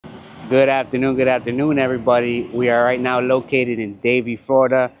Good afternoon, everybody. We are right now located in Davie,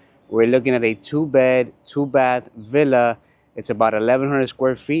 Florida. We're looking at a two-bed, two-bath villa. It's about 1,100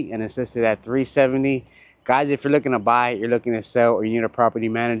 square feet and it's listed at 370. Guys, if you're looking to buy, you're looking to sell, or you need a property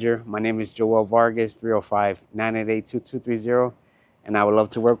manager, my name is Joel Vargas, 305-988-2230, and I would love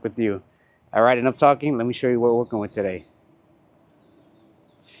to work with you. All right, enough talking. Let me show you what we're working with today.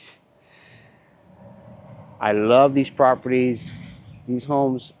 I love these properties. These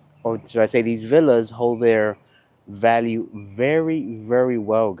homes, or should I say these villas, hold their value very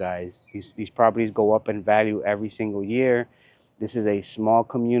well, guys. These properties go up in value every single year. This is a small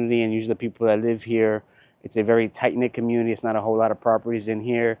community, and usually the people that live here, it's a very tight-knit community. It's not a whole lot of properties in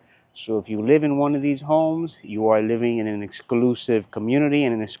here. So if you live in one of these homes, you are living in an exclusive community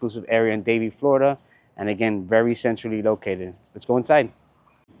in an exclusive area in Davie, Florida, and again, very centrally located. Let's go inside.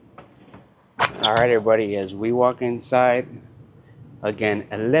 All right, everybody, as we walk inside, again,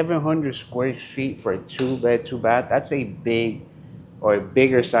 1,100 square feet for a two-bed, two-bath. That's a big or a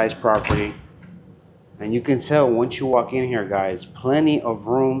bigger size property. And you can tell once you walk in here, guys, plenty of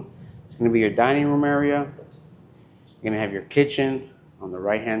room. It's going to be your dining room area. You're going to have your kitchen on the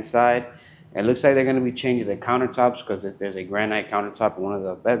right-hand side. It looks like they're going to be changing the countertops because there's a granite countertop in one of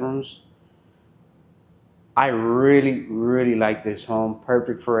the bedrooms. I really like this home.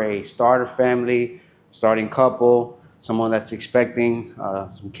 Perfect for a starter family, starting couple, someone that's expecting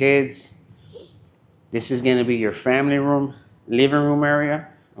some kids. This is going to be your family room, living room area,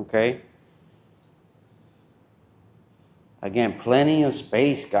 okay? Again, plenty of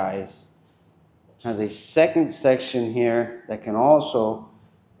space, guys. Has a second section here that can also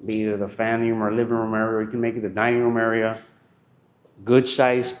be either the family room or living room area, or you can make it the dining room area. Good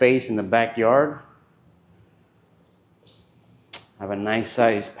size space in the backyard. Have a nice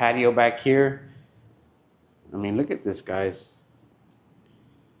size patio back here. I mean, look at this, guys.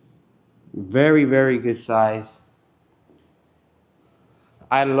 Very good size.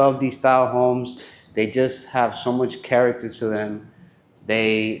 I love these style homes. They just have so much character to them.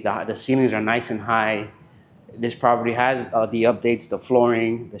 The ceilings are nice and high. This property has the updates, the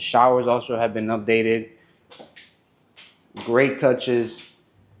flooring, the showers also have been updated. Great touches.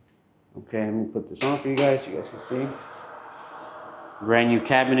 Okay, let me put this on for you guys so you guys can see. Brand new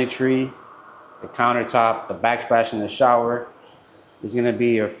cabinetry, the countertop, the backsplash in the shower. This is gonna be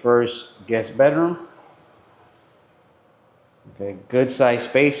your first guest bedroom. Okay, good size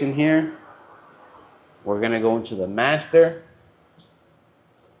space in here. We're gonna go into the master.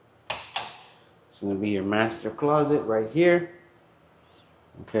 It's gonna be your master closet right here.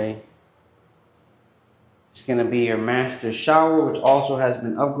 Okay. It's gonna be your master shower, which also has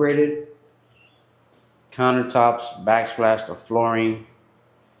been upgraded. Countertops, backsplash, the flooring,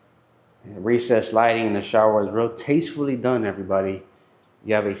 recessed lighting in the shower is real tastefully done, everybody.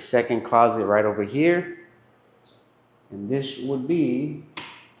 You have a second closet right over here. And this would be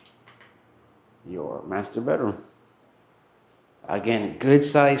your master bedroom. Again, good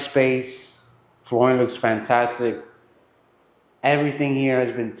size space. Flooring looks fantastic. Everything here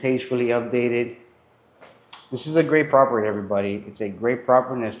has been tastefully updated. This is a great property, everybody. It's a great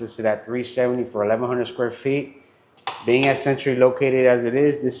property and it's listed at 370 for 1,100 square feet. Being as centrally located as it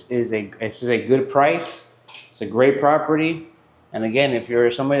is, this is a good price. It's a great property. And again, if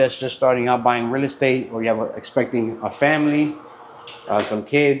you're somebody that's just starting out buying real estate, or you have expecting a family, some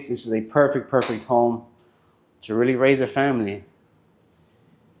kids, this is a perfect home to really raise a family.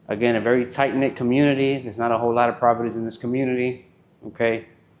 Again, a very tight-knit community. There's not a whole lot of properties in this community. Okay,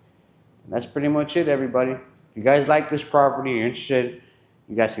 and that's pretty much it, everybody. If you guys like this property, you're interested,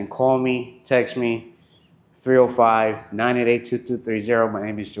 you guys can call me, text me, 305-988-2230. My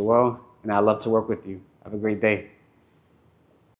name is Joel, and I love to work with you. Have a great day.